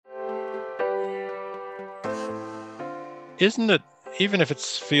isn't it, even if it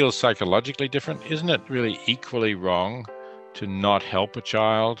feels psychologically different, isn't it really equally wrong to not help a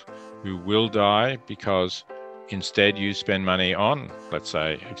child who will die because instead you spend money on, let's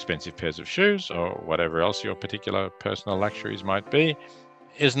say, expensive pairs of shoes or whatever else your particular personal luxuries might be?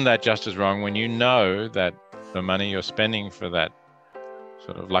 Isn't that just as wrong when you know that the money you're spending for that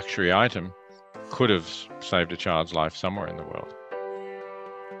sort of luxury item could have saved a child's life somewhere in the world?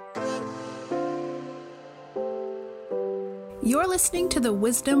 You're listening to the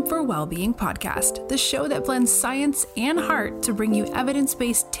Wisdom for Wellbeing podcast, the show that blends science and heart to bring you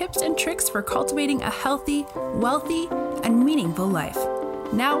evidence-based tips and tricks for cultivating a healthy, wealthy, and meaningful life.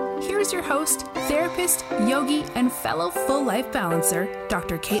 Now, here's your host, therapist, yogi, and fellow full life balancer,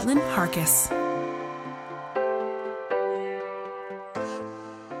 Dr. Caitlin Harkis.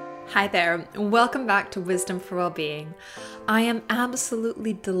 Hi there, welcome back to Wisdom for Wellbeing. I am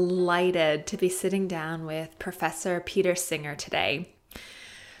absolutely delighted to be sitting down with Professor Peter Singer today.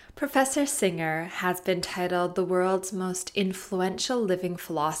 Professor Singer has been titled the world's most influential living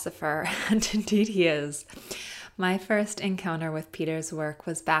philosopher, and indeed he is. My first encounter with Peter's work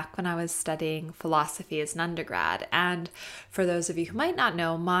was back when I was studying philosophy as an undergrad. And for those of you who might not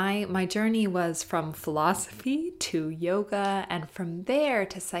know, my journey was from philosophy to yoga and from there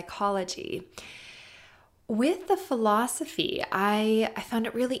to psychology. With the philosophy, I found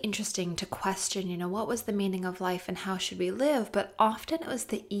it really interesting to question, what was the meaning of life and how should we live? But often it was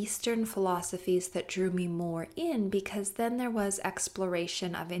the Eastern philosophies that drew me more in, because then there was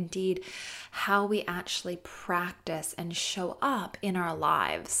exploration of indeed how we actually practice and show up in our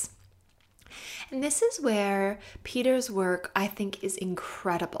lives. And this is where Peter's work, I think, is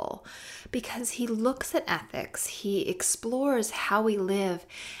incredible, because he looks at ethics, he explores how we live,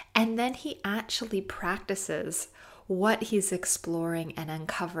 and then he actually practices what he's exploring and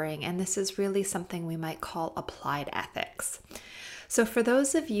uncovering. And this is really something we might call applied ethics. So for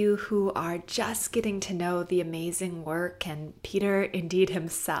those of you who are just getting to know the amazing work and Peter indeed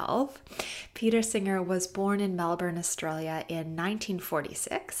himself, Peter Singer was born in Melbourne, Australia in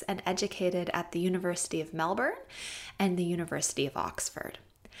 1946 and educated at the University of Melbourne and the University of Oxford.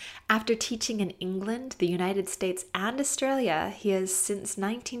 After teaching in England, the United States, and Australia, he has since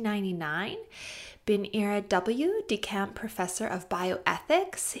 1999 been Ira W. DeCamp Professor of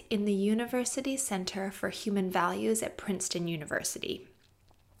Bioethics in the University Center for Human Values at Princeton University.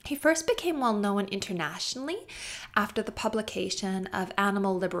 He first became well known internationally after the publication of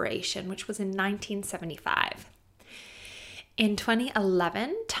Animal Liberation, which was in 1975. In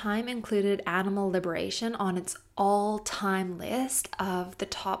 2011, Time included Animal Liberation on its all-time list of the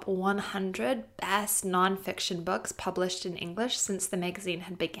top 100 best nonfiction books published in English since the magazine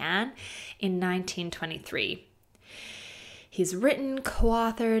had began in 1923. He's written,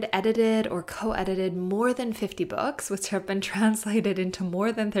 co-authored, edited, or co-edited more than 50 books, which have been translated into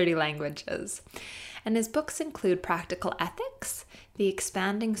more than 30 languages. And his books include Practical Ethics, The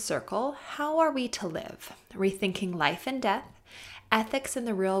Expanding Circle, How Are We to Live?, Rethinking Life and Death, Ethics in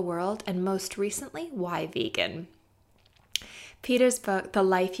the Real World, and most recently, Why Vegan? Peter's book, The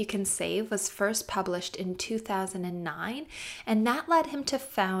Life You Can Save, was first published in 2009, and that led him to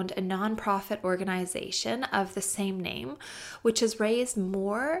found a nonprofit organization of the same name, which has raised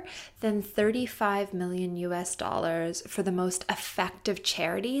more than $35 million for the most effective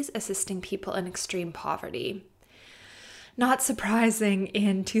charities assisting people in extreme poverty. Not surprising,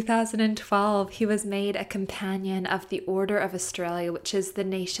 in 2012, he was made a Companion of the Order of Australia, which is the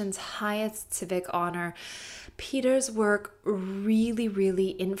nation's highest civic honor. Peter's work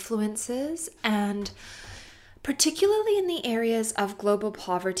really influences, and particularly in the areas of global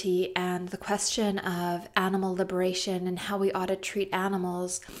poverty and the question of animal liberation and how we ought to treat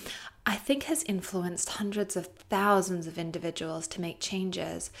animals, I think has influenced hundreds of thousands of individuals to make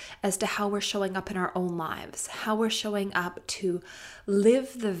changes as to how we're showing up in our own lives, how we're showing up to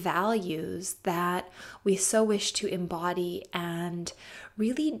live the values that we so wish to embody and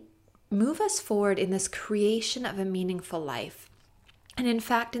really move us forward in this creation of a meaningful life. And in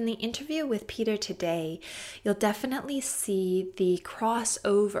fact, in the interview with Peter today, you'll definitely see the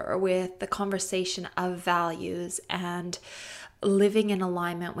crossover with the conversation of values and living in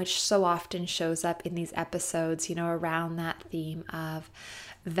alignment, which so often shows up in these episodes, around that theme of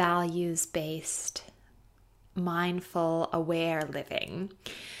values-based, mindful, aware living.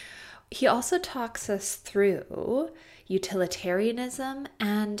 He also talks us through, utilitarianism,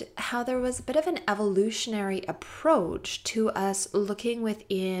 and how there was a bit of an evolutionary approach to us looking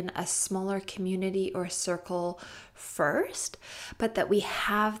within a smaller community or circle first, but that we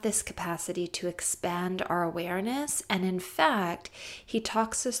have this capacity to expand our awareness. And in fact, he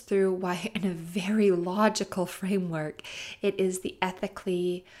talks us through why, in a very logical framework, it is the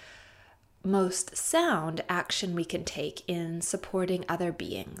ethically most sound action we can take in supporting other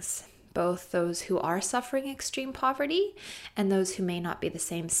beings, both those who are suffering extreme poverty and those who may not be the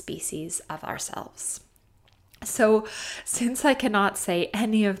same species of ourselves. So, since I cannot say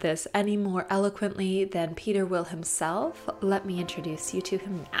any of this any more eloquently than Peter will himself, let me introduce you to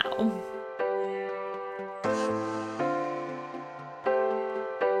him now.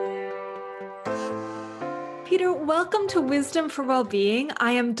 Peter, welcome to Wisdom for Wellbeing.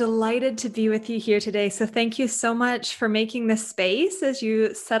 I am delighted to be with you here today. So thank you so much for making this space as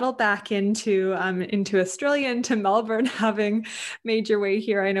you settle back into Australia, into Melbourne, having made your way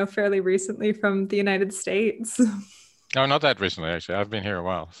here, I know, fairly recently from the United States. No, not that recently, actually. I've been here a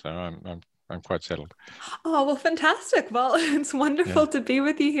while, so I'm quite settled. Oh, well, fantastic. Well, it's wonderful to be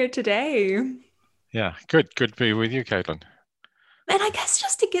with you here today. Yeah, good to be with you, Caitlin. And I guess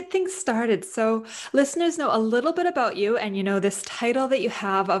just to get things started, so listeners know a little bit about you and this title that you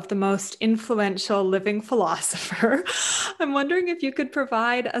have of the most influential living philosopher. I'm wondering if you could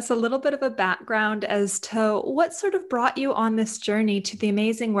provide us a little bit of a background as to what sort of brought you on this journey to the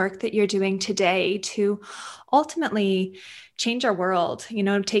amazing work that you're doing today to ultimately change our world,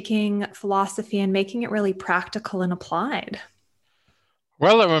 taking philosophy and making it really practical and applied.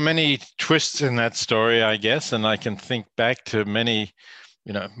 Well, there were many twists in that story, I guess, and I can think back to many,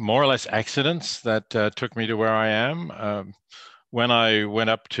 more or less accidents that took me to where I am. When I went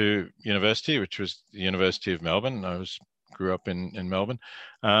up to university, which was the University of Melbourne, grew up in Melbourne.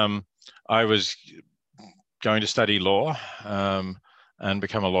 I was going to study law and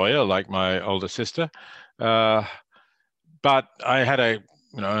become a lawyer, like my older sister. But I had an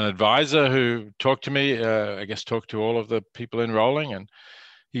advisor who talked to me, talked to all of the people enrolling, and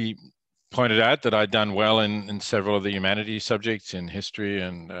he pointed out that I'd done well in several of the humanities subjects, in history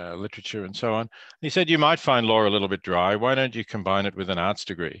and literature and so on. He said, you might find law a little bit dry. Why don't you combine it with an arts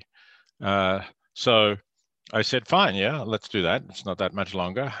degree? So I said, fine, yeah, let's do that. It's not that much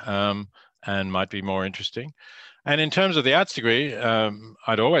longer and might be more interesting. And in terms of the arts degree,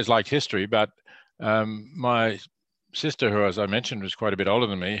 I'd always liked history, but my sister, who, as I mentioned, was quite a bit older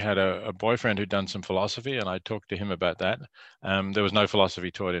than me, had a boyfriend who'd done some philosophy, and I talked to him about that. There was no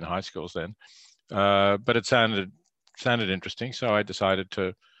philosophy taught in high schools then, but it sounded interesting, so I decided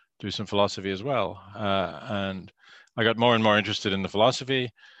to do some philosophy as well. And I got more and more interested in the philosophy.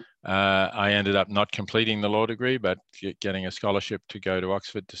 I ended up not completing the law degree, but getting a scholarship to go to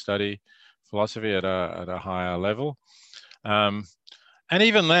Oxford to study philosophy at a higher level. And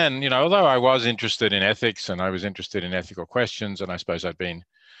even then, although I was interested in ethics and I was interested in ethical questions, and I suppose I'd been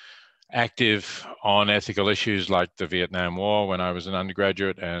active on ethical issues like the Vietnam War when I was an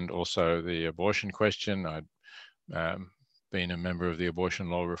undergraduate, and also the abortion question. I'd been a member of the Abortion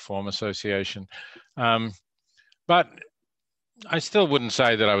Law Reform Association. But I still wouldn't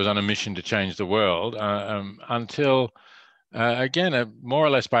say that I was on a mission to change the world until again, more or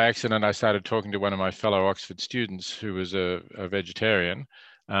less by accident, I started talking to one of my fellow Oxford students who was a vegetarian.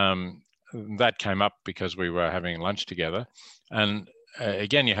 That came up because we were having lunch together. And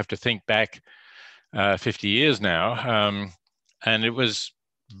again, you have to think back 50 years now. And it was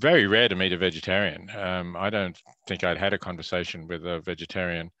very rare to meet a vegetarian. I don't think I'd had a conversation with a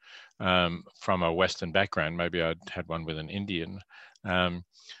vegetarian from a Western background. Maybe I'd had one with an Indian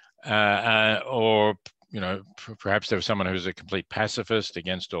or perhaps there was someone who's a complete pacifist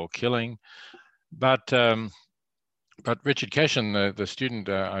against all killing. But Richard Keshen, the student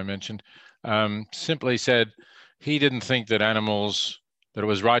I mentioned, simply said he didn't think that that it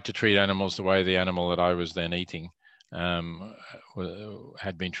was right to treat animals the way the animal that I was then eating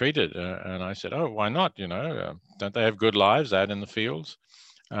had been treated. And I said, oh, why not? Don't they have good lives out in the fields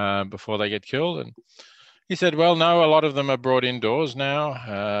before they get killed? And he said, well, no, a lot of them are brought indoors now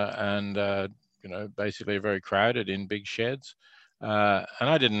and basically very crowded in big sheds. And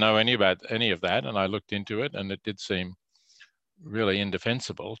I didn't know any of that. And I looked into it, and it did seem really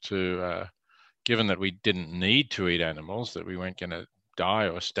indefensible given that we didn't need to eat animals, that we weren't going to die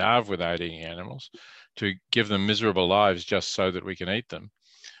or starve without eating animals, to give them miserable lives just so that we can eat them.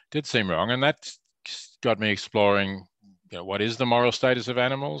 It did seem wrong. And that got me exploring, what is the moral status of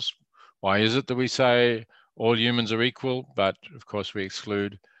animals? Why is it that we say all humans are equal, but of course we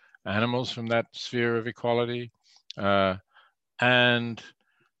exclude animals from that sphere of equality? And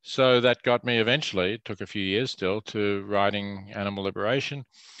So that got me eventually, it took a few years still, to writing Animal Liberation,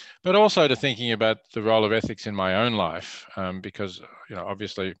 but also to thinking about the role of ethics in my own life, because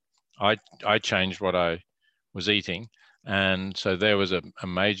obviously I changed what I was eating, and so there was a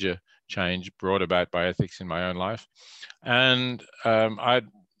major change brought about by ethics in my own life. And I'd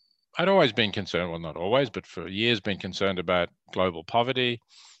always been concerned, well, not always, but for years been concerned about global poverty,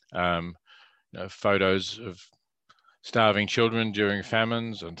 photos of starving children during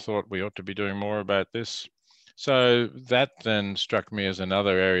famines, and thought we ought to be doing more about this. So that then struck me as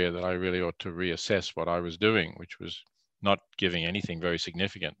another area that I really ought to reassess what I was doing, which was not giving anything very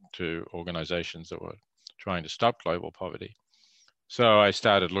significant to organizations that were trying to stop global poverty. So I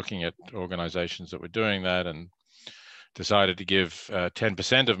started looking at organizations that were doing that, and decided to give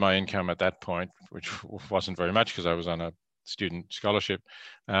 10% of my income at that point, which wasn't very much because I was on a student scholarship,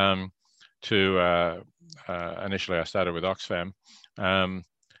 to initially I started with Oxfam,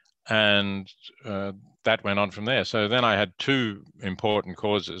 and that went on from there. So then I had two important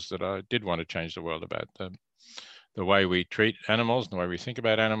causes that I did want to change the world about: the way we treat animals, the way we think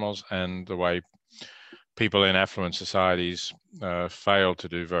about animals, and the way people in affluent societies fail to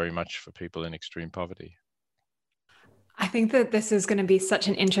do very much for people in extreme poverty. I think that this is going to be such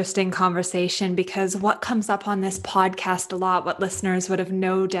an interesting conversation, because what comes up on this podcast a lot, what listeners would have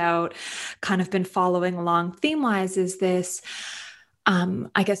no doubt kind of been following along theme-wise, is this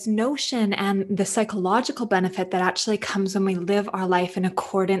I guess, notion and the psychological benefit that actually comes when we live our life in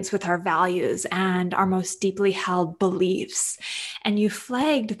accordance with our values and our most deeply held beliefs. And you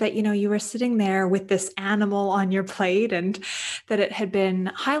flagged that, you were sitting there with this animal on your plate, and that it had been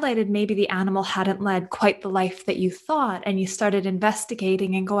highlighted maybe the animal hadn't led quite the life that you thought. And you started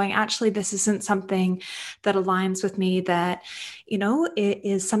investigating and going, actually, this isn't something that aligns with me, that, it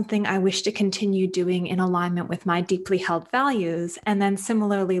is something I wish to continue doing in alignment with my deeply held values. And then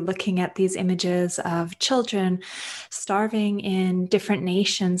similarly, looking at these images of children starving in different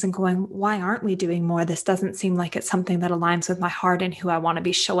nations and going, why aren't we doing more? This doesn't seem like it's something that aligns with my heart and who I want to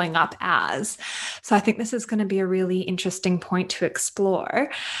be showing up as. So I think this is going to be a really interesting point to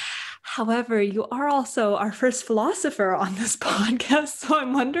explore. However, you are also our first philosopher on this podcast. So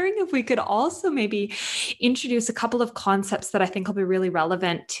I'm wondering if we could also maybe introduce a couple of concepts that I think will be really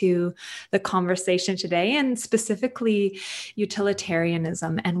relevant to the conversation today, and specifically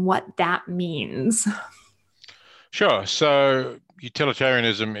utilitarianism and what that means. Sure. So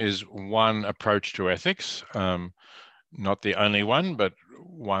utilitarianism is one approach to ethics, not the only one, but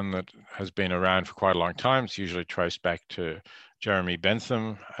one that has been around for quite a long time. It's usually traced back to Jeremy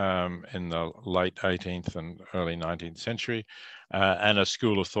Bentham in the late 18th and early 19th century, and a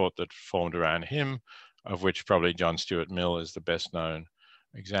school of thought that formed around him, of which probably John Stuart Mill is the best known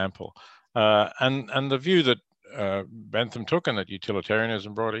example. And the view that Bentham took, and that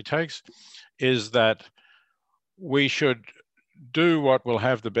utilitarianism broadly takes, is that we should do what will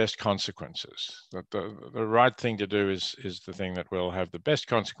have the best consequences. That the right thing to do is the thing that will have the best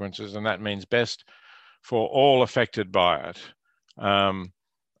consequences, and that means best for all affected by it.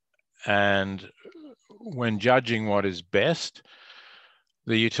 And when judging what is best,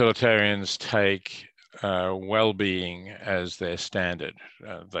 the utilitarians take well-being as their standard.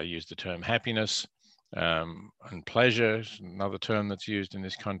 They use the term happiness, and pleasure is another term that's used in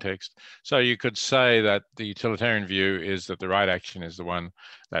this context. So you could say that the utilitarian view is that the right action is the one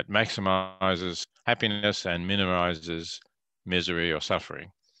that maximizes happiness and minimizes misery or suffering.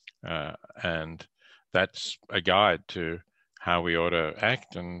 And that's a guide to how we ought to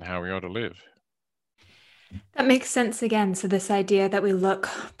act and how we ought to live. That makes sense again. So this idea that we look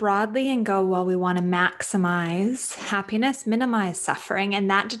broadly and go, well, we want to maximize happiness, minimize suffering, and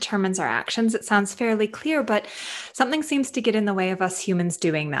that determines our actions. It sounds fairly clear, but something seems to get in the way of us humans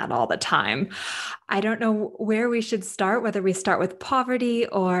doing that all the time. I don't know where we should start, whether we start with poverty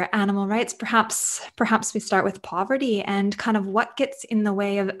or animal rights. Perhaps we start with poverty, and kind of what gets in the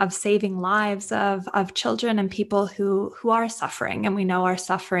way of saving lives of children and people who are suffering, and we know are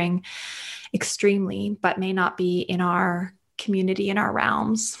suffering extremely, but may not be in our community, in our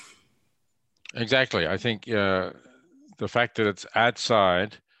realms. Exactly. I think the fact that it's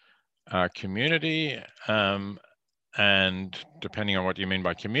outside our community, and depending on what you mean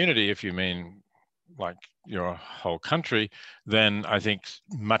by community, if you mean like your whole country, then I think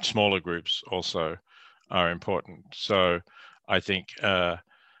much smaller groups also are important. So I think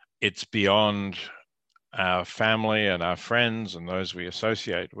it's beyond our family and our friends and those we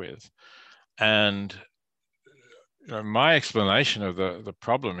associate with. And my explanation of the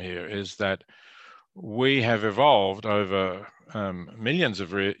problem here is that we have evolved over millions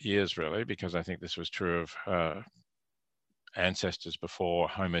of years, really, because I think this was true of ancestors before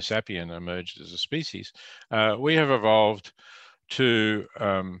Homo sapien emerged as a species, we have evolved to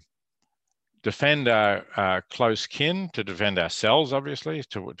defend our close kin, to defend ourselves, obviously,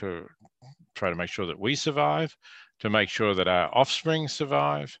 to try to make sure that we survive, to make sure that our offspring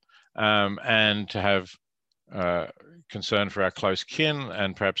survive, and to have concern for our close kin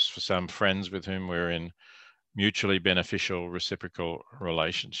and perhaps for some friends with whom we're in mutually beneficial reciprocal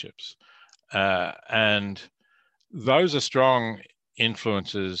relationships. And those are strong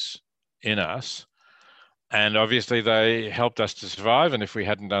influences in us. And obviously they helped us to survive. And if we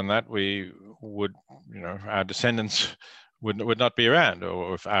hadn't done that, we would, our descendants would not be around.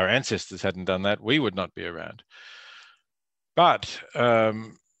 Or if our ancestors hadn't done that, we would not be around. But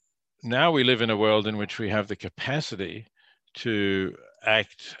now we live in a world in which we have the capacity to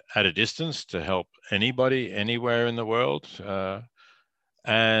act at a distance to help anybody, anywhere in the world.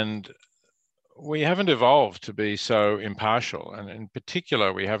 And we haven't evolved to be so impartial. And in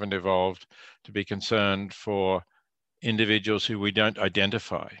particular, we haven't evolved to be concerned for individuals who we don't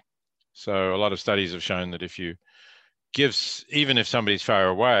identify. So a lot of studies have shown that if you even if somebody's far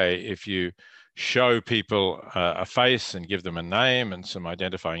away, if you show people a face and give them a name and some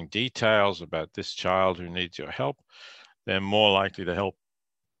identifying details about this child who needs your help, they're more likely to help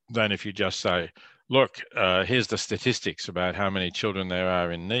than if you just say, look, here's the statistics about how many children there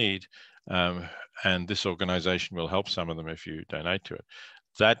are in need, and this organization will help some of them if you donate to it.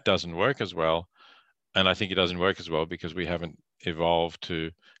 That doesn't work as well. And I think it doesn't work as well because we haven't evolved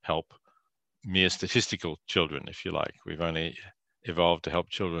to help mere statistical children, if you like. We've only evolved to help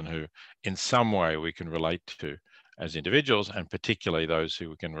children who in some way we can relate to as individuals, and particularly those who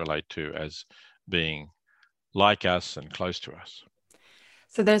we can relate to as being like us and close to us.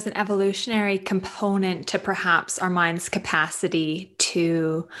 So there's an evolutionary component to perhaps our mind's capacity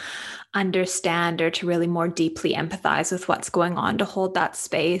to understand or to really more deeply empathize with what's going on, to hold that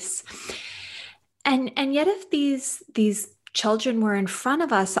space. And yet if these children were in front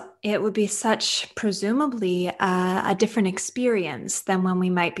of us, it would be such presumably a different experience than when we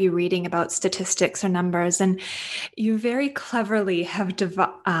might be reading about statistics or numbers. And you very cleverly have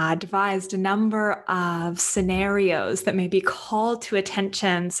devised a number of scenarios that maybe call to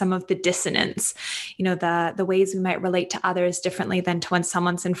attention some of the dissonance, the ways we might relate to others differently than to when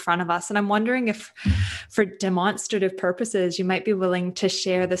someone's in front of us. And I'm wondering if, for demonstrative purposes, you might be willing to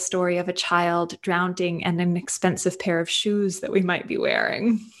share the story of a child drowning in an expensive pair of shoes that we might be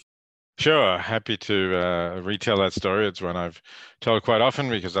wearing. Sure, happy to retell that story. It's one I've told quite often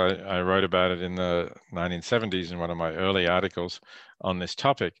because I wrote about it in the 1970s in one of my early articles on this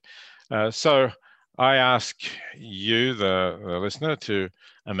topic. So I ask you, the listener, to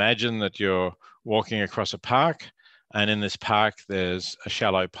imagine that you're walking across a park, and in this park there's a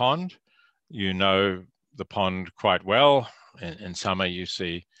shallow pond. You know the pond quite well. In summer you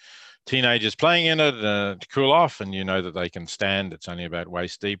see teenagers playing in it to cool off, and you know that they can stand. It's only about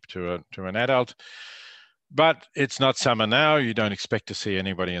waist deep to an adult. But it's not summer now. You don't expect to see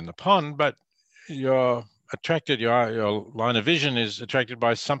anybody in the pond, but you're attracted, your line of vision is attracted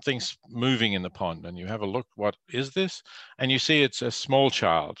by something moving in the pond, and you have a look, what is this? And you see it's a small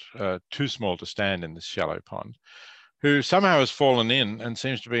child, too small to stand in this shallow pond, who somehow has fallen in and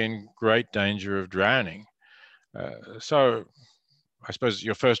seems to be in great danger of drowning. So I suppose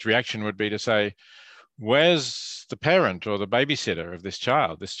your first reaction would be to say, where's the parent or the babysitter of this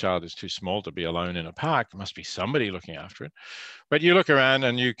child? This child is too small to be alone in a park. There must be somebody looking after it. But you look around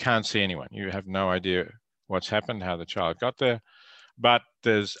and you can't see anyone. You have no idea what's happened, how the child got there, but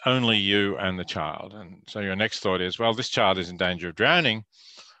there's only you and the child. And so your next thought is, well, this child is in danger of drowning.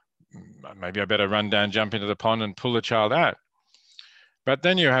 Maybe I better run down, jump into the pond and pull the child out. But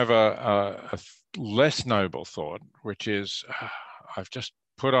then you have a less noble thought, which is, I've just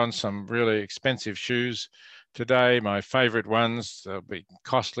put on some really expensive shoes today, my favorite ones. They'll be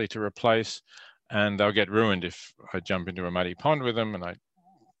costly to replace, and they'll get ruined if I jump into a muddy pond with them, and I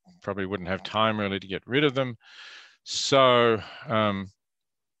probably wouldn't have time really to get rid of them. So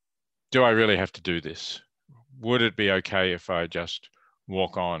do I really have to do this? Would it be okay if I just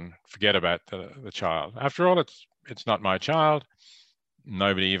walk on, forget about the child? After all, it's not my child.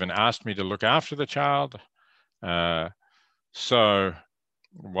 Nobody even asked me to look after the child. So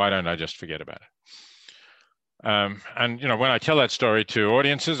why don't I just forget about it? And when I tell that story to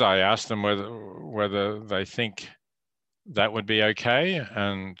audiences, I ask them whether they think that would be okay.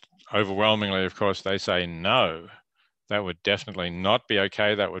 And overwhelmingly, of course, they say no. That would definitely not be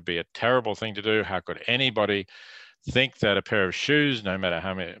okay. That would be a terrible thing to do. How could anybody think that a pair of shoes, no matter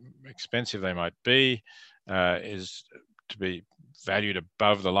how expensive they might be, is to be valued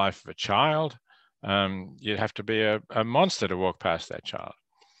above the life of a child? you'd have to be a monster to walk past that child.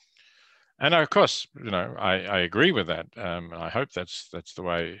 And of course, I agree with that. I hope that's the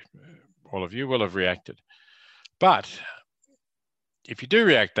way all of you will have reacted. But if you do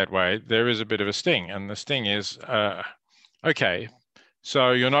react that way, there is a bit of a sting. And the sting is, okay,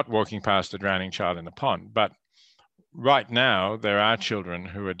 so you're not walking past a drowning child in the pond, but right now there are children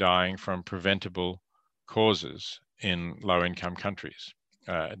who are dying from preventable causes in low-income countries.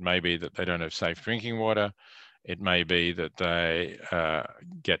 It may be that they don't have safe drinking water. It may be that they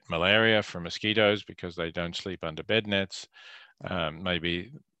get malaria from mosquitoes because they don't sleep under bed nets.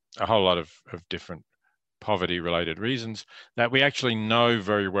 Maybe a whole lot of different poverty-related reasons that we actually know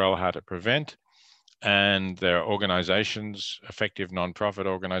very well how to prevent. And there are organizations, effective non-profit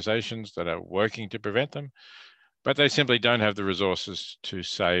organizations, that are working to prevent them, but they simply don't have the resources to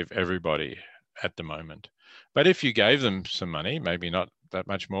save everybody at the moment. But if you gave them some money, maybe not that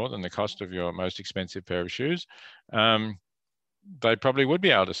much more than the cost of your most expensive pair of shoes, they probably would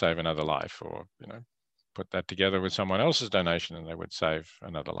be able to save another life, or put that together with someone else's donation and they would save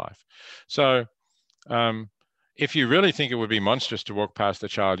another life. So if you really think it would be monstrous to walk past the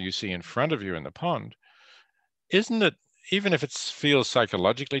child you see in front of you in the pond, isn't it, even if it feels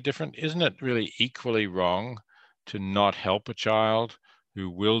psychologically different, isn't it really equally wrong to not help a child who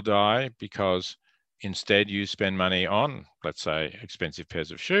will die because instead you spend money on, let's say, expensive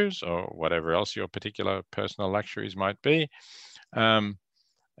pairs of shoes or whatever else your particular personal luxuries might be?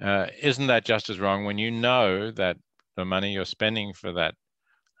 Isn't that just as wrong when you know that the money you're spending for that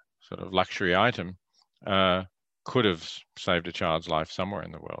sort of luxury item could have saved a child's life somewhere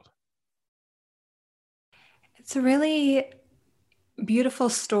in the world? It's a really beautiful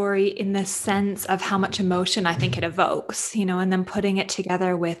story in the sense of how much emotion I think it evokes, and then putting it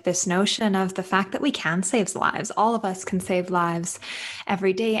together with this notion of the fact that we can save lives. All of us can save lives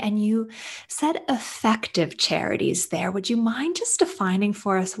every day. And you said effective charities there. Would you mind just defining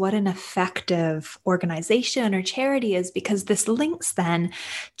for us what an effective organization or charity is? Because this links then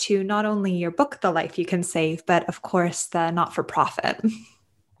to not only your book, The Life You Can Save, but of course the not-for-profit.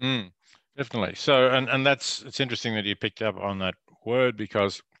 Definitely. So, and it's interesting that you picked up on that word,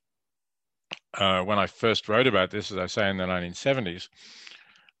 because when I first wrote about this, as I say, in the 1970s,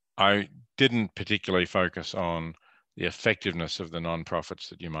 I didn't particularly focus on the effectiveness of the nonprofits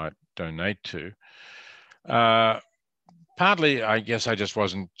that you might donate to. Partly, I guess I just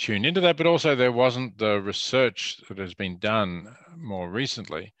wasn't tuned into that, but also there wasn't the research that has been done more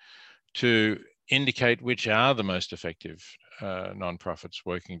recently to indicate which are the most effective nonprofits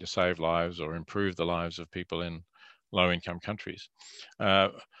working to save lives or improve the lives of people in low-income countries.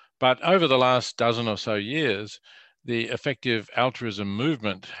 But over the last dozen or so years, the effective altruism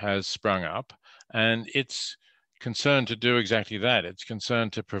movement has sprung up, and it's concerned to do exactly that. It's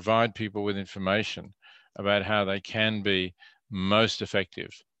concerned to provide people with information about how they can be most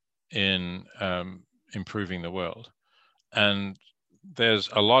effective in improving the world. And there's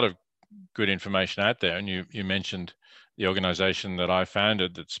a lot of good information out there. And you mentioned the organization that I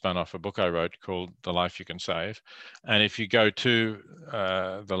founded that spun off a book I wrote called The Life You Can Save. And if you go to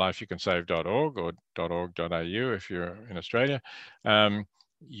thelifeyoucansave.org or .org.au if you're in Australia,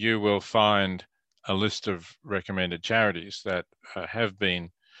 you will find a list of recommended charities that have been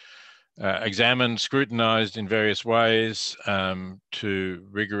examined, scrutinized in various ways to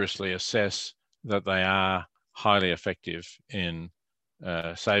rigorously assess that they are highly effective in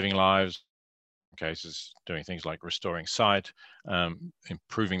saving lives, in cases doing things like restoring sight,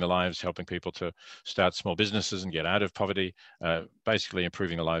 improving the lives, helping people to start small businesses and get out of poverty, basically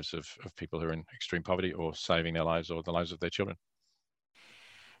improving the lives of people who are in extreme poverty, or saving their lives or the lives of their children.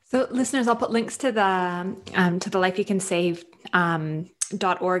 So listeners, I'll put links to the Life You Can Save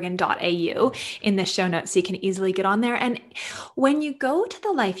 .org and .au in the show notes so you can easily get on there. And when you go to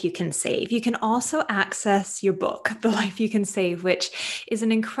The Life You Can Save, you can also access your book, The Life You Can Save, which is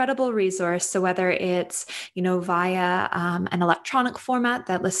an incredible resource. So whether it's, via an electronic format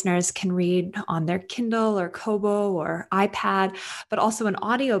that listeners can read on their Kindle or Kobo or iPad, but also an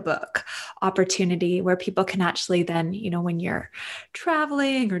audiobook opportunity where people can actually then, when you're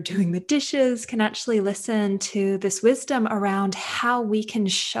traveling or doing the dishes, can actually listen to this wisdom around how we can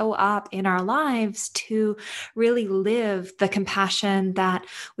show up in our lives to really live the compassion that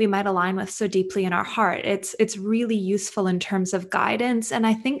we might align with so deeply in our heart. It's really useful in terms of guidance. And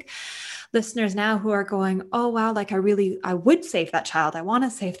I think listeners now who are going, oh, wow, like I would save that child. I want to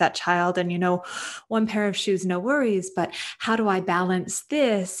save that child. And, one pair of shoes, no worries. But how do I balance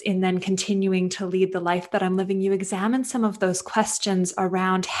this in then continuing to lead the life that I'm living? You examine some of those questions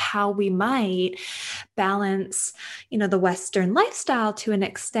around how we might balance, the Western lifestyle to an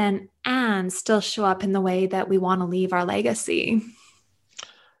extent and still show up in the way that we want to leave our legacy.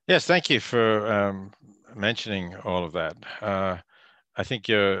 Yes, thank you for mentioning all of that. I think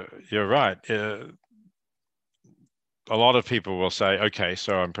you're right. A lot of people will say, okay,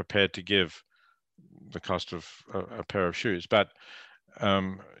 so I'm prepared to give the cost of a pair of shoes. But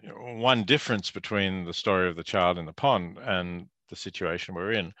one difference between the story of the child in the pond and the situation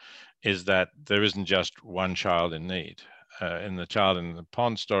we're in is that there isn't just one child in need. In the child in the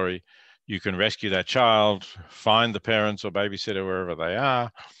pond story, you can rescue that child, find the parents or babysitter wherever they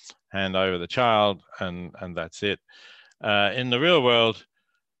are, hand over the child, and that's it. In the real world,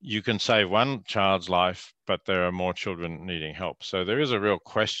 you can save one child's life, but there are more children needing help. So there is a real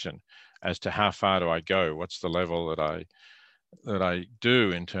question as to how far do I go? What's the level that I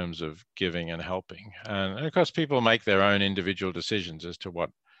do in terms of giving and helping? And of course, people make their own individual decisions as to what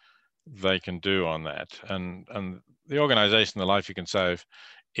they can do on that. And the organization, The Life You Can Save,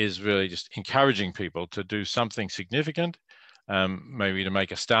 is really just encouraging people to do something significant, maybe to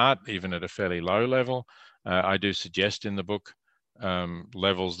make a start, even at a fairly low level. I do suggest in the book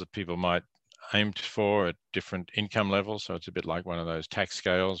levels that people might aim for at different income levels. So it's a bit like one of those tax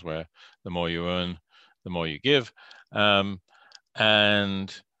scales where the more you earn, the more you give. I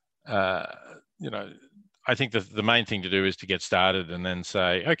think that the main thing to do is to get started and then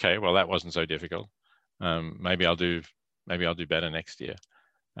say, okay, well, that wasn't so difficult. Maybe I'll do better next year.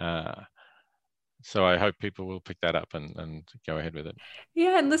 So I hope people will pick that up and go ahead with it.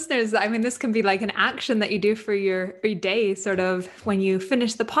 Yeah. And listeners, I mean, this can be like an action that you do for your day, sort of when you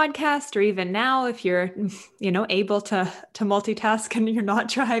finish the podcast, or even now, if you're, able to multitask and you're not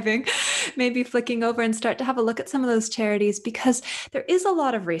driving, maybe flicking over and start to have a look at some of those charities, because there is a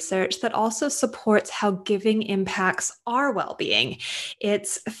lot of research that also supports how giving impacts our well-being.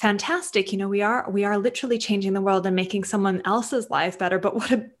 It's fantastic. We are literally changing the world and making someone else's life better, but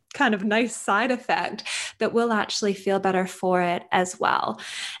what a kind of nice side effect that we'll actually feel better for it as well.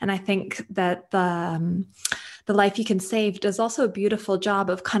 And I think that the Life You Can Save does also a beautiful job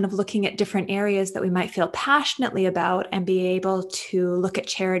of kind of looking at different areas that we might feel passionately about and be able to look at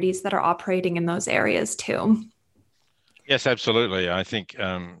charities that are operating in those areas too. Yes, absolutely. I think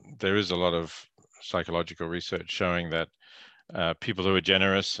there is a lot of psychological research showing that people who are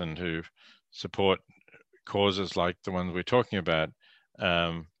generous and who support causes like the ones we're talking about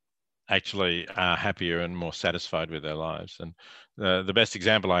actually are happier and more satisfied with their lives. And the best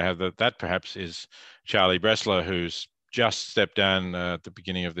example I have that perhaps is Charlie Bressler, who's just stepped down at the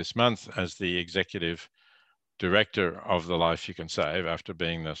beginning of this month as the executive director of The Life You Can Save, after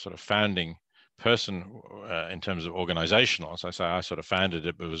being the sort of founding person in terms of organizational. As I say, I sort of founded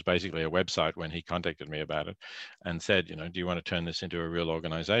it, but it was basically a website when he contacted me about it and said, do you want to turn this into a real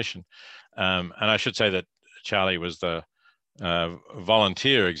organization? And I should say that Charlie was the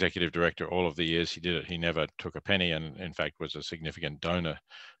volunteer executive director all of the years he did it. He never took a penny, and in fact was a significant donor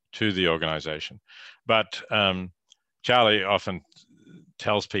to the organization. But Charlie often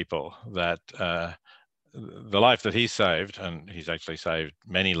tells people that the life that he saved, and he's actually saved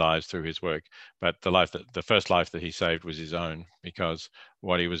many lives through his work, but the first life that he saved was his own, because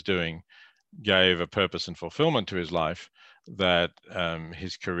what he was doing gave a purpose and fulfillment to his life that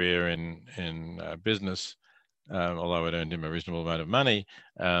his career in business, although it earned him a reasonable amount of money,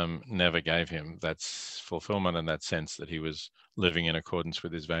 never gave him that fulfillment and that sense that he was living in accordance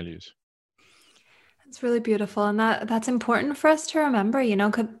with his values. It's really beautiful. And that's important for us to remember,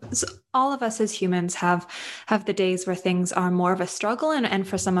 because all of us as humans have the days where things are more of a struggle. And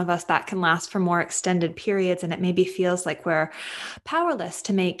for some of us, that can last for more extended periods. And it maybe feels like we're powerless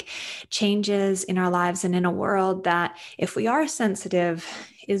to make changes in our lives and in a world that, if we are sensitive,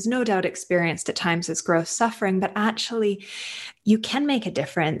 is no doubt experienced at times as gross suffering, but actually you can make a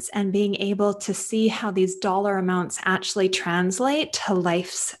difference. And being able to see how these dollar amounts actually translate to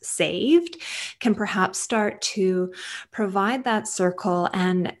lives saved can perhaps start to provide that circle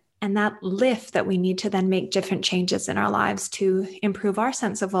and that lift that we need to then make different changes in our lives to improve our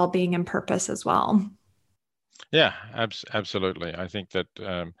sense of well-being and purpose as well. Yeah, absolutely. I think that,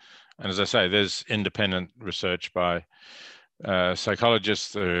 and as I say, there's independent research by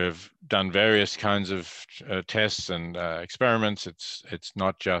psychologists who have done various kinds of tests and experiments. It's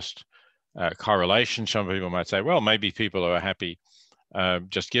not just correlation. Some people might say, well, maybe people who are happy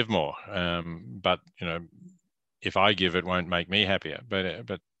just give more, but if I give, it won't make me happier.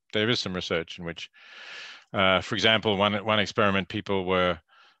 But there is some research in which, for example, one experiment, people were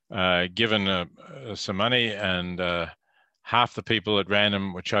given some money, and half the people at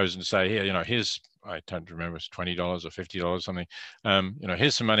random were chosen to say, here, here's, I don't remember, it's $20 or $50, something.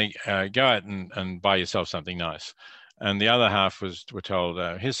 Here's some money. Go out and buy yourself something nice. And the other half were told,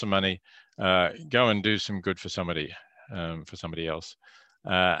 here's some money. Go and do some good for somebody else.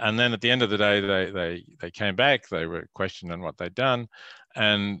 And then at the end of the day, they came back. They were questioned on what they'd done,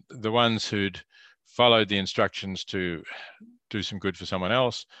 and the ones who'd followed the instructions to do some good for someone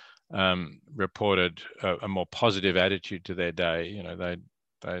else reported a more positive attitude to their day.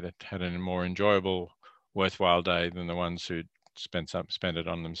 They'd had a more enjoyable, worthwhile day than the ones who'd spent it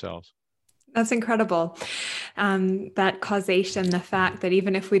on themselves. That's incredible. That causation, the fact that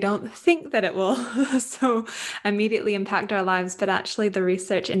even if we don't think that it will so immediately impact our lives, but actually the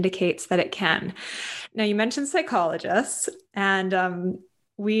research indicates that it can. Now, you mentioned psychologists, and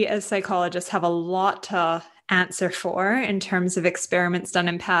we as psychologists have a lot to answer for in terms of experiments done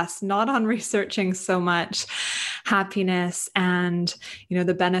in past, not on researching so much happiness and,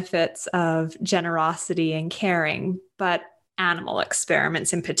 the benefits of generosity and caring, but animal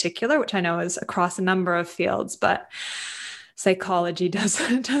experiments in particular, which I know is across a number of fields, but psychology does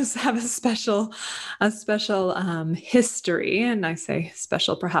have a special history, and I say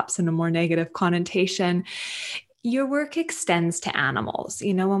special perhaps in a more negative connotation. Your work extends to animals.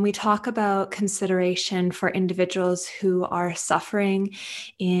 When we talk about consideration for individuals who are suffering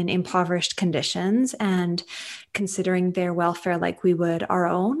in impoverished conditions and considering their welfare like we would our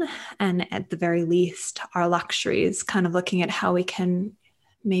own, and at the very least, our luxuries, kind of looking at how we can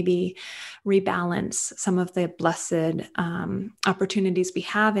maybe rebalance some of the blessed opportunities we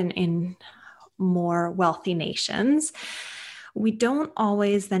have in more wealthy nations. We don't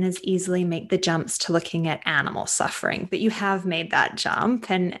always then as easily make the jumps to looking at animal suffering, but you have made that jump,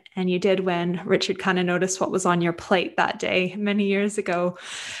 and you did when Richard kind of noticed what was on your plate that day many years ago.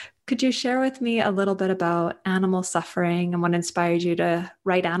 Could you share with me a little bit about animal suffering and what inspired you to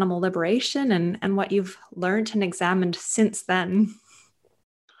write Animal Liberation, and what you've learned and examined since then?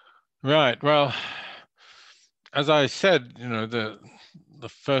 Right. Well, as I said, the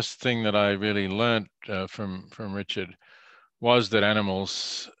first thing that I really learned from Richard was that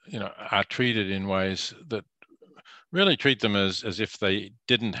animals, are treated in ways that really treat them as if they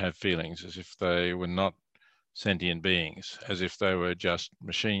didn't have feelings, as if they were not sentient beings, as if they were just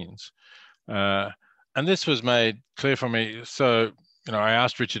machines. And this was made clear for me. So, I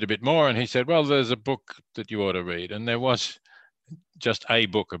asked Richard a bit more, and he said, well, there's a book that you ought to read. And there was just a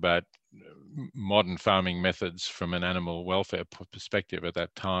book about modern farming methods from an animal welfare perspective at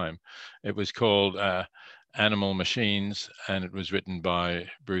that time. It was called Animal Machines, and it was written by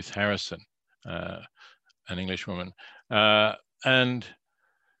Ruth Harrison, an Englishwoman. And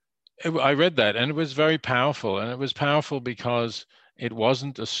I read that, and it was very powerful. And it was powerful because it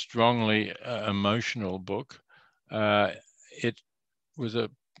wasn't a strongly emotional book. It was a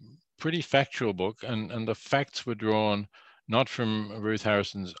pretty factual book, and the facts were drawn not from Ruth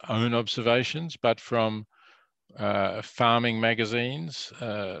Harrison's own observations, but from farming magazines,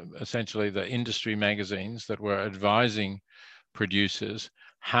 essentially the industry magazines that were advising producers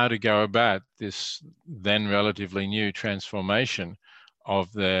how to go about this then relatively new transformation of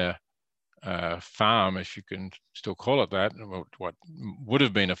their farm, if you can still call it that, what would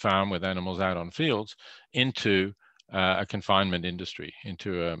have been a farm with animals out on fields, into a confinement industry,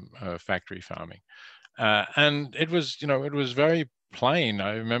 into a factory farming. And it was, it was very plain.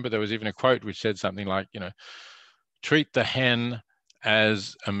 I remember there was even a quote which said something like, treat the hen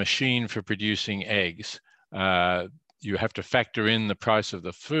as a machine for producing eggs. You have to factor in the price of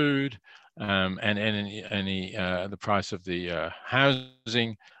the food and the price of the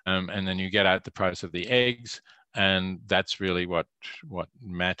housing, and then you get out the price of the eggs, and that's really what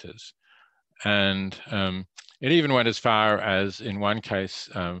matters. And it even went as far as, in one case,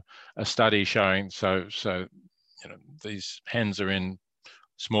 a study showing these hens are in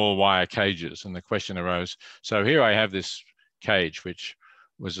small wire cages, and the question arose, so here I have this cage which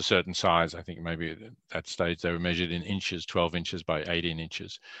was a certain size. I think maybe at that stage they were measured in inches, 12 inches by 18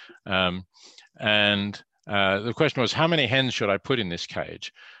 inches. The question was, how many hens should I put in this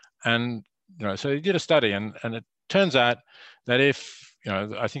cage? And so he did a study, and it turns out that if,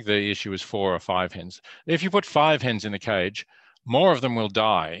 I think the issue was 4 or 5 hens. If you put 5 hens in the cage, more of them will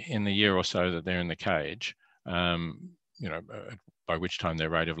die in the year or so that they're in the cage, by which time their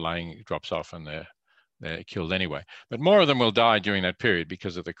rate of laying drops off and they're killed anyway. But more of them will die during that period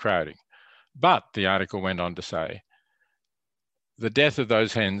because of the crowding. But the article went on to say, the death of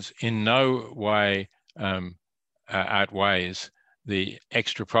those hens in no way outweighs the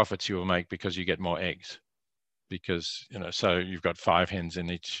extra profits you will make because you get more eggs. Because, so you've got 5 hens in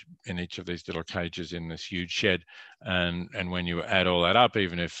each of these little cages in this huge shed, and when you add all that up,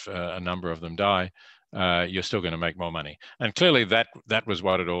 even if a number of them die, you're still going to make more money. And clearly that was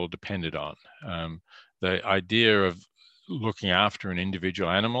what it all depended on. The idea of looking after an individual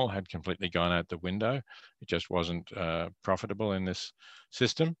animal had completely gone out the window. It just wasn't profitable in this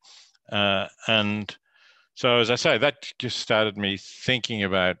system. And so, as I say, that just started me thinking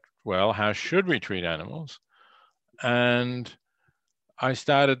about, well, how should we treat animals? And I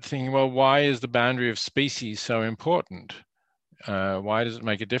started thinking, well, why is the boundary of species so important? Why does it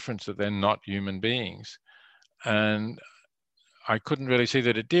make a difference that they're not human beings? And I couldn't really see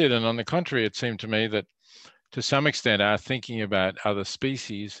that it did. And on the contrary, it seemed to me that to some extent, our thinking about other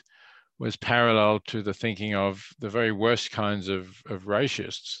species was parallel to the thinking of the very worst kinds of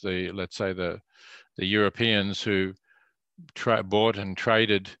racists, let's say the Europeans who bought and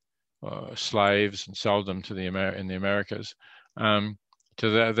traded slaves and sold them to in the Americas, to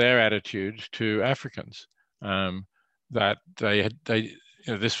their attitude to Africans, that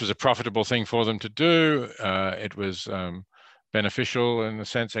this was a profitable thing for them to do. It was beneficial in the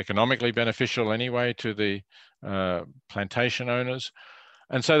sense, economically beneficial anyway, to the plantation owners.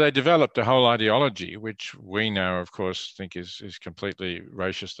 And so they developed a whole ideology, which we now, of course, think is completely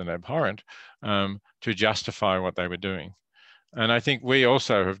racist and abhorrent, to justify what they were doing. And I think we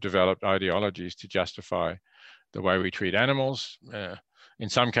also have developed ideologies to justify the way we treat animals. In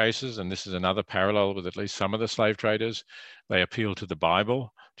some cases, and this is another parallel with at least some of the slave traders, they appeal to the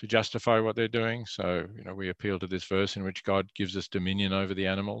Bible to justify what they're doing. So, we appeal to this verse in which God gives us dominion over the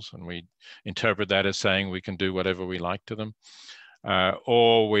animals, and we interpret that as saying we can do whatever we like to them.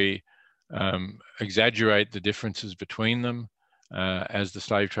 Or we exaggerate the differences between them, as the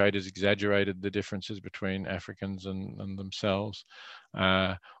slave traders exaggerated the differences between Africans and themselves.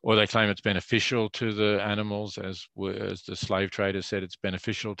 Or they claim it's beneficial to the animals, as the slave traders said it's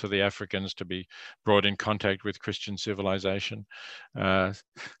beneficial to the Africans to be brought in contact with Christian civilization.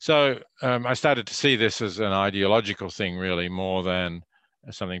 So I started to see this as an ideological thing, really, more than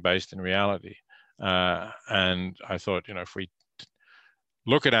something based in reality. And I thought, if we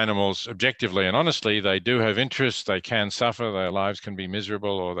look at animals objectively and honestly, they do have interests, they can suffer, their lives can be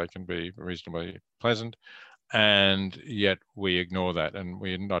miserable, or they can be reasonably pleasant. And yet we ignore that, and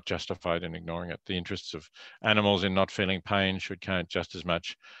we're not justified in ignoring it. The interests of animals in not feeling pain should count just as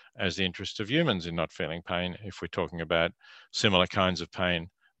much as the interests of humans in not feeling pain, if we're talking about similar kinds of pain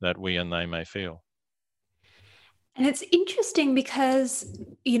that we and they may feel. And it's interesting because,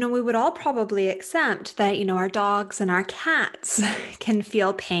 we would all probably accept that, our dogs and our cats can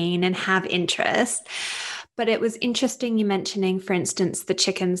feel pain and have interest. But it was interesting you mentioning, for instance, the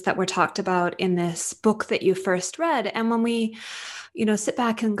chickens that were talked about in this book that you first read. And when we, sit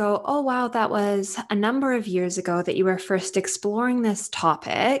back and go, oh, wow, that was a number of years ago that you were first exploring this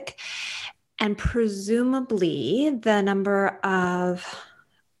topic. And presumably the number of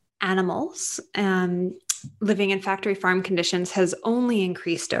animals living in factory farm conditions has only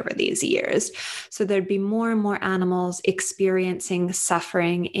increased over these years. So there'd be more and more animals experiencing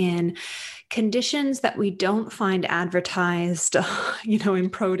suffering in conditions that we don't find advertised, in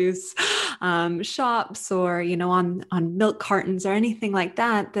produce shops or, on milk cartons or anything like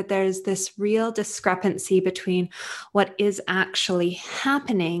that, that there's this real discrepancy between what is actually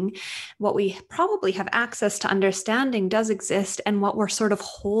happening, what we probably have access to understanding does exist, and what we're sort of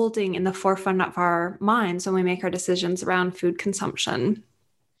holding in the forefront of our minds when we make our decisions around food consumption.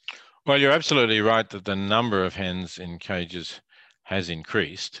 Well, you're absolutely right that the number of hens in cages has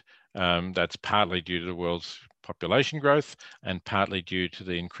increased. That's partly due to the world's population growth and partly due to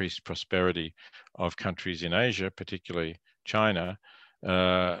the increased prosperity of countries in Asia, particularly China,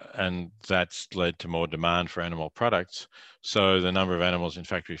 and that's led to more demand for animal products. So the number of animals in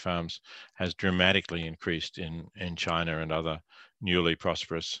factory farms has dramatically increased in China and other newly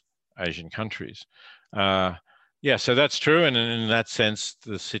prosperous Asian countries. So that's true, and in that sense,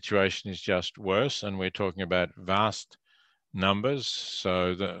 the situation is just worse, and we're talking about vast numbers.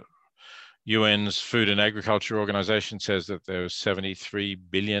 So the UN's Food and Agriculture Organization says that there are 73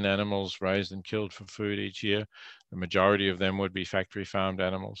 billion animals raised and killed for food each year. The majority of them would be factory farmed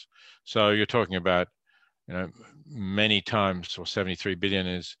animals. So you're talking about, many times, or 73 billion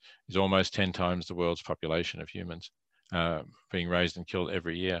is almost 10 times the world's population of humans being raised and killed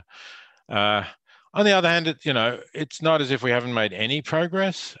every year. On the other hand, it's not as if we haven't made any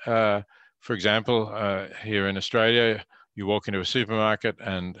progress. For example, here in Australia, you walk into a supermarket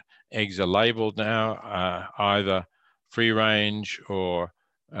and eggs are labelled now, either free range or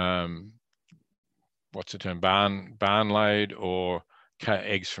what's the term, barn laid or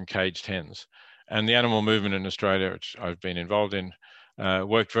eggs from caged hens. And the animal movement in Australia, which I've been involved in,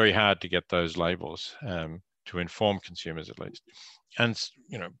 worked very hard to get those labels, to inform consumers at least. And,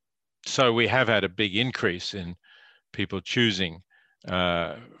 so we have had a big increase in people choosing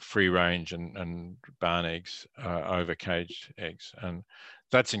free range and barn eggs over caged eggs. And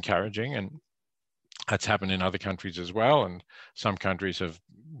that's encouraging. And that's happened in other countries as well. And some countries have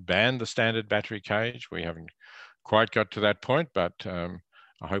banned the standard battery cage. We haven't quite got to that point, but I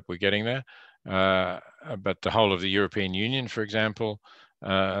hope we're getting there. But the whole of the European Union, for example,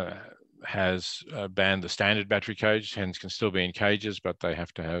 has banned the standard battery cage. Hens can still be in cages, but they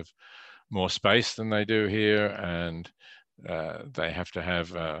have to have more space than they do here. And they have to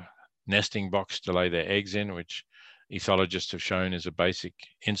have a nesting box to lay their eggs in, which ethologists have shown is a basic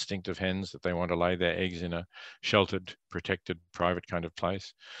instinct of hens, that they want to lay their eggs in a sheltered, protected, private kind of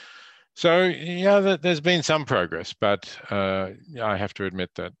place. So yeah, there's been some progress, but I have to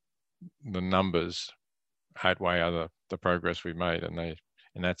admit that the numbers outweigh the progress we've made, and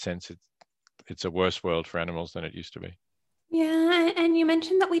in that sense, it's a worse world for animals than it used to be. Yeah, and you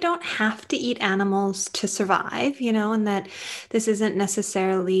mentioned that we don't have to eat animals to survive, and that this isn't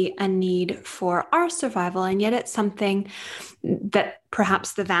necessarily a need for our survival, and yet it's something that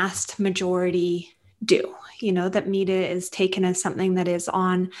perhaps the vast majority do, that meat is taken as something that is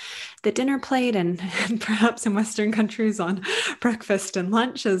on the dinner plate and perhaps in Western countries on breakfast and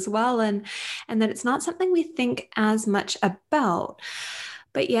lunch as well, and that it's not something we think as much about.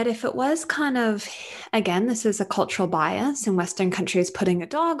 But yet, if it was kind of, again, this is a cultural bias in Western countries, putting a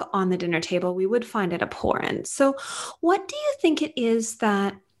dog on the dinner table, we would find it abhorrent. So what do you think it is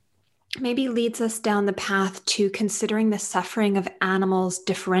that maybe leads us down the path to considering the suffering of animals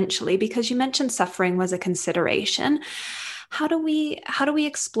differentially? Because you mentioned suffering was a consideration. How do we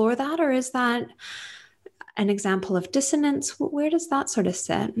explore that? Or is that an example of dissonance? Where does that sort of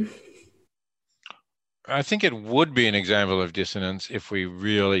sit? I think it would be an example of dissonance if we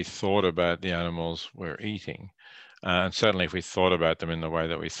really thought about the animals we're eating. And certainly if we thought about them in the way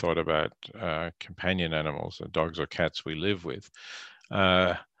that we thought about companion animals, the dogs or cats we live with.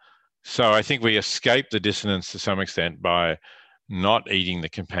 So I think we escape the dissonance to some extent by not eating the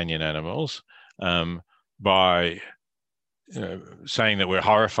companion animals, by saying that we're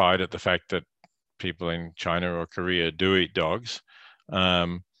horrified at the fact that people in China or Korea do eat dogs,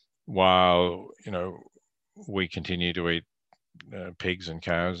 while, we continue to eat pigs and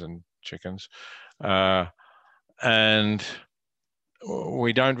cows and chickens. And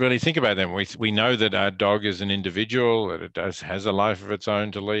we don't really think about them. We know that our dog is an individual, that it has a life of its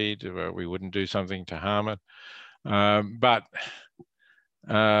own to lead. We wouldn't do something to harm it. But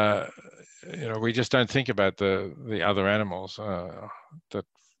we just don't think about the other animals that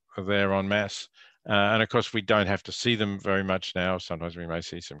are there en masse. And of course, we don't have to see them very much now. Sometimes we may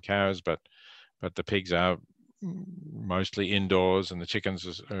see some cows, but the pigs are mostly indoors and the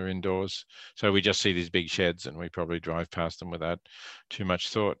chickens are indoors. So we just see these big sheds and we probably drive past them without too much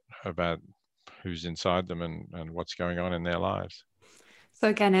thought about who's inside them and what's going on in their lives. So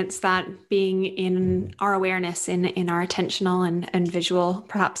again, it's that being in our awareness, in our attentional and visual,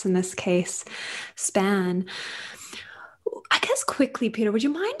 perhaps in this case, span. I guess quickly, Peter, would you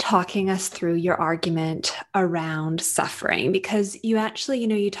mind talking us through your argument around suffering? Because you actually,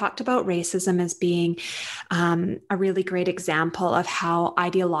 you talked about racism as being a really great example of how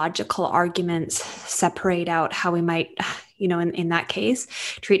ideological arguments separate out how we might, in that case,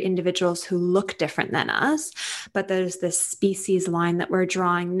 treat individuals who look different than us. But there's this species line that we're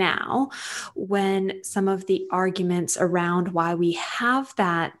drawing now when some of the arguments around why we have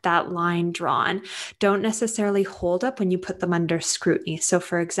that line drawn don't necessarily hold up when you put them under scrutiny. So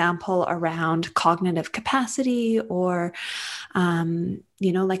for example, around cognitive capacity or,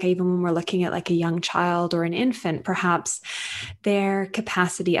 like even when we're looking at like a young child or an infant, perhaps their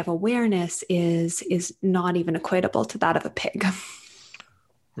capacity of awareness is not even equatable to that of a pig.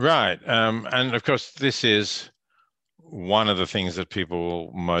 Right. And of course, this is one of the things that people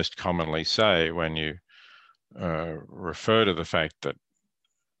will most commonly say when you refer to the fact that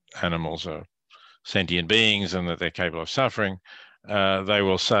animals are sentient beings and that they're capable of suffering. They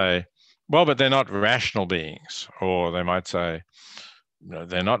will say, well, but they're not rational beings. Or they might say,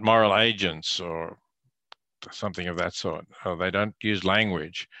 they're not moral agents or something of that sort. Or they don't use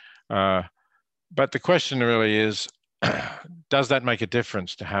language. But the question really is, does that make a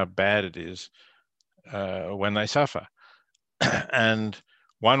difference to how bad it is when they suffer? And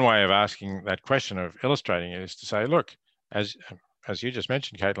one way of asking that question, of illustrating it, is to say, look, as you just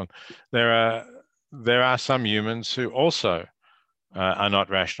mentioned, Caitlin, there are some humans who also are not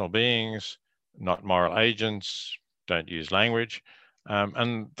rational beings. not moral agents, don't use language.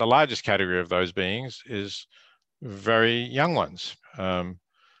 And the largest category of those beings is very young ones.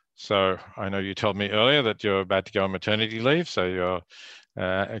 So I know you told me earlier that you're about to go on maternity leave, so you're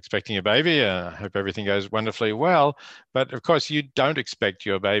expecting a baby. I hope everything goes wonderfully well. But of course, you don't expect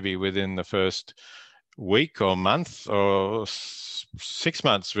your baby within the first week or month or 6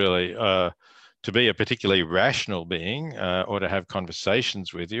 months, really, to be a particularly rational being or to have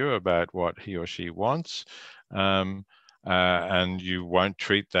conversations with you about what he or she wants. And you won't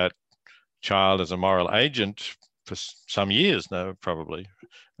treat that child as a moral agent for some years now, probably,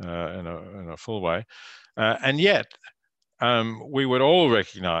 in a full way. And yet, we would all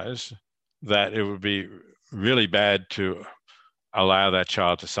recognize that it would be really bad to allow that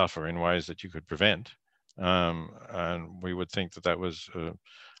child to suffer in ways that you could prevent. And we would think that that was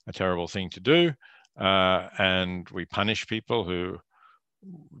a terrible thing to do. And we punish people who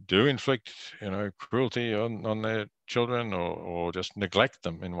do inflict, cruelty on their children or just neglect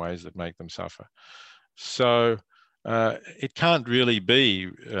them in ways that make them suffer. So it can't really be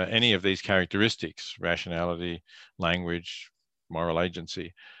any of these characteristics, rationality, language, moral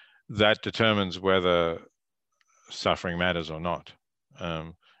agency, that determines whether suffering matters or not.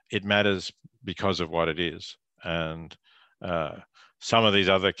 It matters because of what it is. And some of these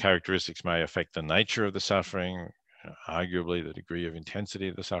other characteristics may affect the nature of the suffering, arguably the degree of intensity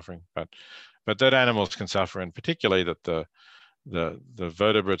of the suffering, but that animals can suffer, and particularly that the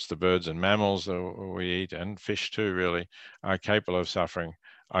vertebrates, the birds and mammals that we eat, and fish too, really, are capable of suffering,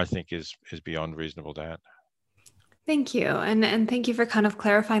 I think is beyond reasonable doubt. Thank you. And thank you for kind of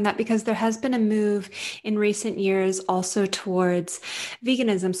clarifying that, because there has been a move in recent years also towards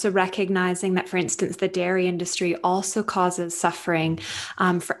veganism. So recognizing that, for instance, the dairy industry also causes suffering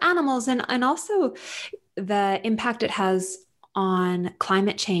for animals, and also the impact it has on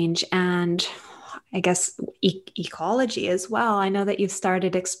climate change and I guess ecology as well. I know that you've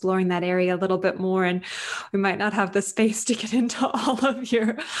started exploring that area a little bit more, and we might not have the space to get into all of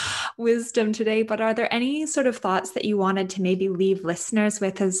your wisdom today, but are there any sort of thoughts that you wanted to maybe leave listeners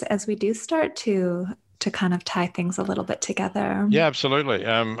with as we do start to kind of tie things a little bit together? Yeah, absolutely.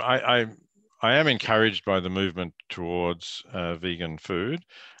 I am encouraged by the movement towards vegan food.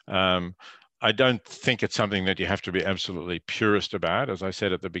 I don't think it's something that you have to be absolutely purist about. As I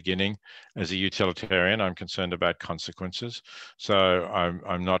said at the beginning, as a utilitarian, I'm concerned about consequences. So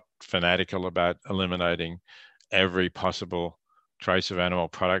I'm not fanatical about eliminating every possible trace of animal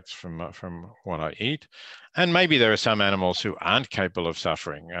products from what I eat. And maybe there are some animals who aren't capable of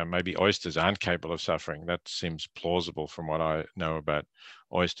suffering. Maybe oysters aren't capable of suffering. That seems plausible from what I know about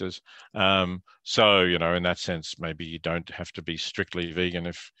oysters. So, in that sense, maybe you don't have to be strictly vegan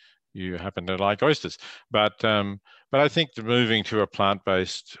if you happen to like oysters. But I think the moving to a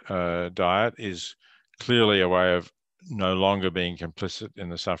plant-based diet is clearly a way of no longer being complicit in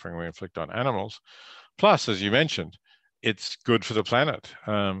the suffering we inflict on animals. Plus, as you mentioned, it's good for the planet.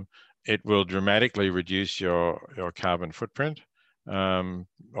 It will dramatically reduce your carbon footprint,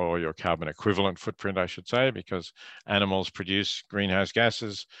 or your carbon equivalent footprint, I should say, because animals produce greenhouse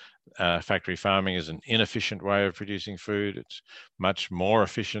gases. Factory farming is an inefficient way of producing food. It's much more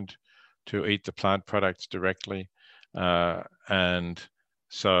efficient to eat the plant products directly. And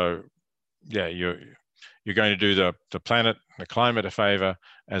so, yeah, you're going to do the planet, the climate a favor,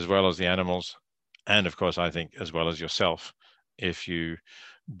 as well as the animals. And of course, I think as well as yourself, if you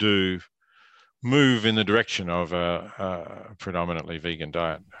do move in the direction of a predominantly vegan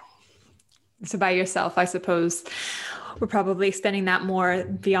diet. So by yourself, I suppose we're probably spending that more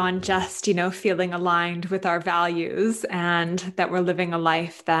beyond just, feeling aligned with our values, and that we're living a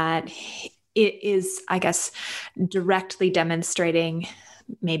life that it is, I guess, directly demonstrating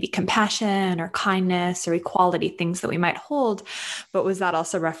maybe compassion or kindness or equality, things that we might hold. But was that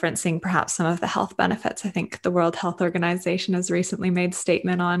also referencing perhaps some of the health benefits? I think the World Health Organization has recently made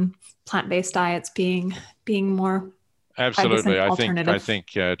statement on plant-based diets being more. Absolutely. I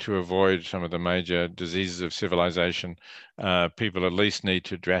think to avoid some of the major diseases of civilization, people at least need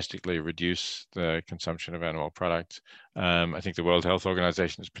to drastically reduce the consumption of animal products. I think the World Health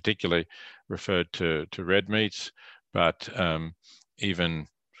Organization has particularly referred to red meats, but even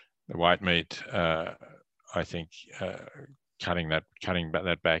the white meat, I think cutting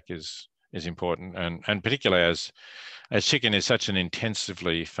that back is important, and particularly as chicken is such an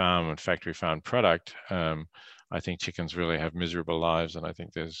intensively farm and factory farmed product. I think chickens really have miserable lives, and I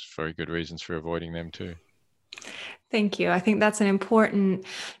think there's very good reasons for avoiding them too. Thank you. I think that's an important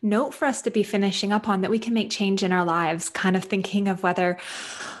note for us to be finishing up on, that we can make change in our lives, kind of thinking of whether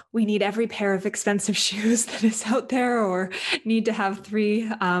we need every pair of expensive shoes that is out there, or need to have 3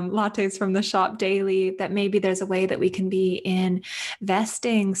 lattes from the shop daily, that maybe there's a way that we can be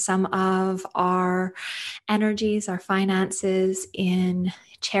investing some of our energies, our finances in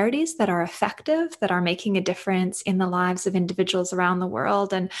charities that are effective, that are making a difference in the lives of individuals around the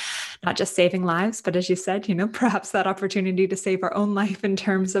world, and not just saving lives, but as you said, perhaps that opportunity to save our own life in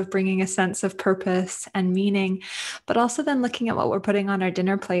terms of bringing a sense of purpose and meaning, but also then looking at what we're putting on our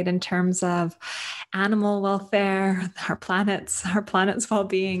dinner plate in terms of animal welfare, our planet's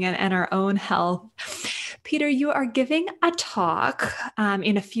well-being, and our own health. Peter, you are giving a talk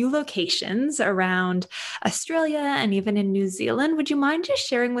in a few locations around Australia and even in New Zealand. Would you mind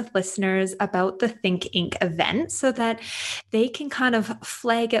just sharing with listeners about the Think Inc. event so that they can kind of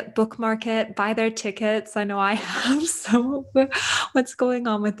flag it, bookmark it, buy their tickets? I know I have. So what's going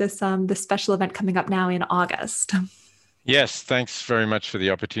on with this special event coming up now in August? Yes, thanks very much for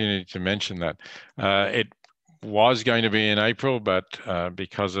the opportunity to mention that. It was going to be in April, but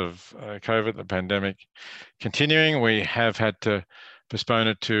because of COVID, the pandemic continuing, we have had to postpone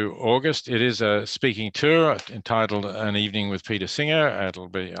it to August. It is a speaking tour entitled An Evening with Peter Singer.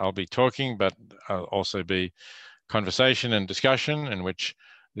 I'll be talking, but I'll also be conversation and discussion in which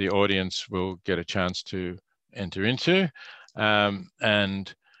the audience will get a chance to enter into.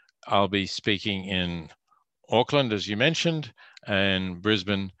 And I'll be speaking in Auckland, as you mentioned, and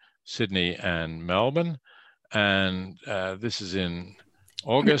Brisbane, Sydney, and Melbourne. And this is in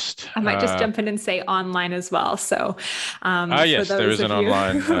August. I might just jump in and say online as well. So, yes, there is an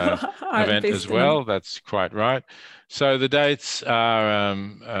online event as well. That's quite right. So the dates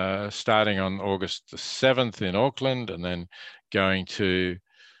are starting on August the 7th in Auckland, and then going to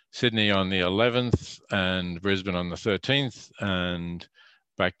Sydney on the 11th and Brisbane on the 13th, and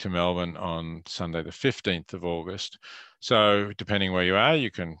back to Melbourne on Sunday the 15th of August. So depending where you are,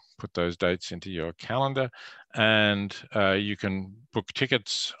 you can put those dates into your calendar, and you can book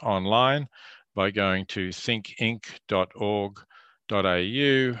tickets online by going to thinkinc.org.au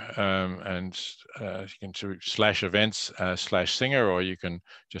and you can /events/Singer, or you can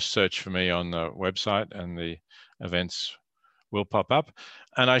just search for me on the website and the events will pop up.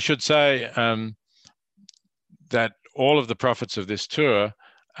 And I should say that all of the profits of this tour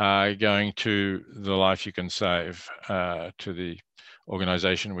are going to the Life You Can Save, to the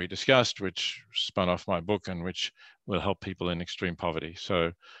organization we discussed, which spun off my book and which will help people in extreme poverty.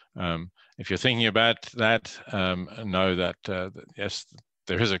 So if you're thinking about that, know that yes,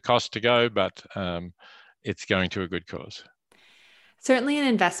 there is a cost to go, but it's going to a good cause. Certainly an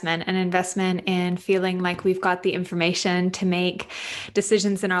investment in feeling like we've got the information to make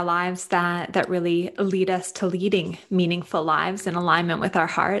decisions in our lives that really lead us to leading meaningful lives in alignment with our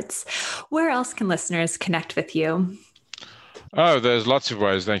hearts. Where else can listeners connect with you? Oh, there's lots of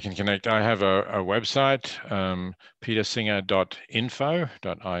ways they can connect. I have a website,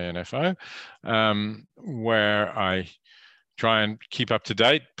 petersinger.info, where I try and keep up to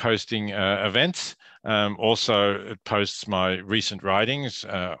date, posting events. Also, it posts my recent writings,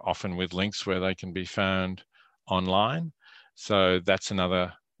 often with links where they can be found online. So that's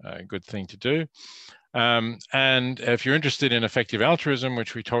another good thing to do. And if you're interested in effective altruism,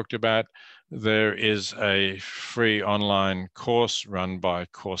 which we talked about, there is a free online course run by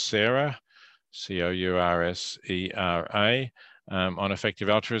Coursera, Coursera, on effective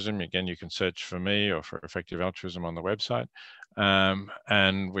altruism. Again, you can search for me or for effective altruism on the website.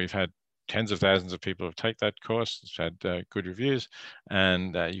 And we've had tens of thousands of people who take that course. It's had good reviews,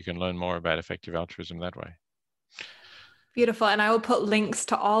 and you can learn more about effective altruism that way. Beautiful. And I will put links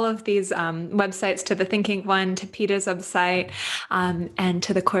to all of these websites, to the Think Inc. one, to Peter's website, and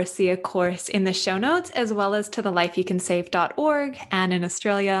to the Coursera course in the show notes, as well as to the lifeyoucansave.org and in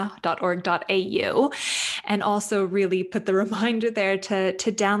Australia.org.au. And also really put the reminder there to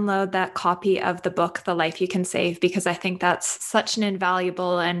download that copy of the book, The Life You Can Save, because I think that's such an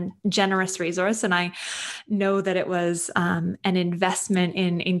invaluable and generous resource. And I know that it was an investment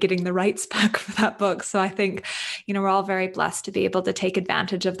in getting the rights back for that book. So I think, we're all very blessed to be able to take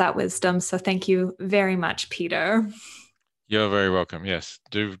advantage of that wisdom. So thank you very much, Peter. You're very welcome. Yes,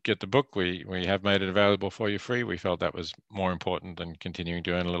 do get the book. We have made it available for you free. We felt that was more important than continuing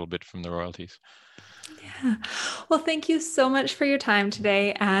to earn a little bit from the royalties. Yeah. Well, thank you so much for your time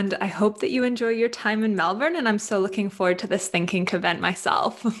today. And I hope that you enjoy your time in Melbourne. And I'm so looking forward to this Think Inc. event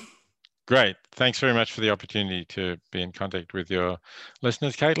myself. Great. Thanks very much for the opportunity to be in contact with your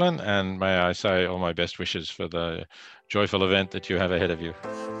listeners, Caitlin. And may I say all my best wishes for the joyful event that you have ahead of you.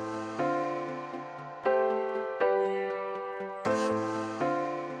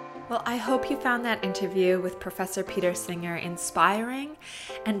 Well, I hope you found that interview with Professor Peter Singer inspiring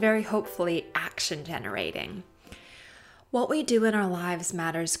and very hopefully action generating. What we do in our lives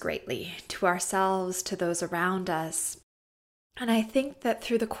matters greatly to ourselves, to those around us. And I think that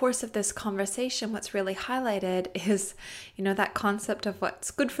through the course of this conversation, what's really highlighted is, that concept of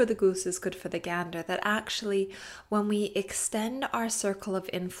what's good for the goose is good for the gander, that actually when we extend our circle of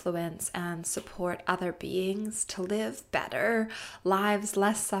influence and support other beings to live better lives,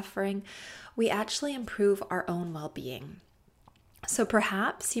 less suffering, we actually improve our own well-being. So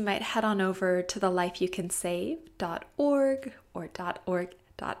perhaps you might head on over to thelifeyoucansave.org or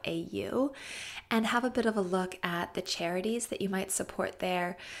 .org.au and have a bit of a look at the charities that you might support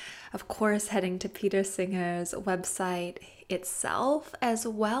there. Of course, heading to Peter Singer's website itself, as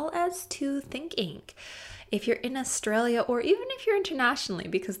well as to Think Inc. If you're in Australia, or even if you're internationally,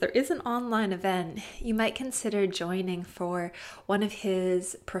 because there is an online event, you might consider joining for one of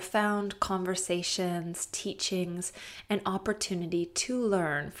his profound conversations, teachings, and opportunity to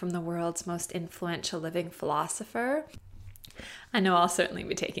learn from the world's most influential living philosopher. I know I'll certainly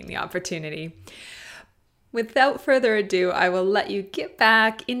be taking the opportunity. Without further ado, I will let you get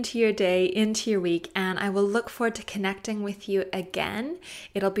back into your day, into your week, and I will look forward to connecting with you again.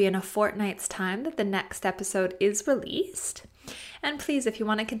 It'll be in a fortnight's time that the next episode is released. And please, if you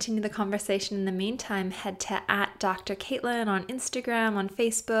want to continue the conversation in the meantime, head to @Dr. Caitlin on Instagram, on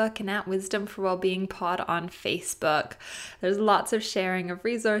Facebook, and @Wisdom for Wellbeing Pod on Facebook. There's lots of sharing of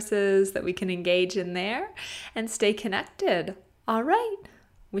resources that we can engage in there and stay connected. All right,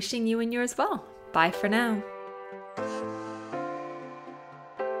 wishing you and yours well. Bye for now.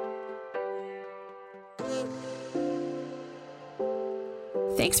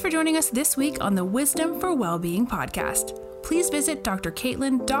 Thanks for joining us this week on the Wisdom for Wellbeing podcast. Please visit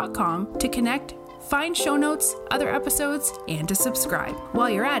drcaitlin.com to connect, find show notes, other episodes, and to subscribe. While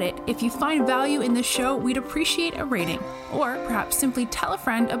you're at it, if you find value in the show, we'd appreciate a rating, or perhaps simply tell a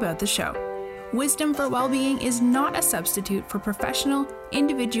friend about the show. Wisdom for Wellbeing is not a substitute for professional,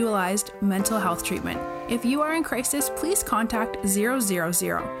 individualized mental health treatment. If you are in crisis, please contact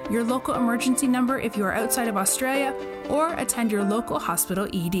 000, your local emergency number if you are outside of Australia, or attend your local hospital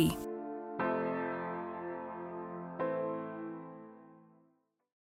ED.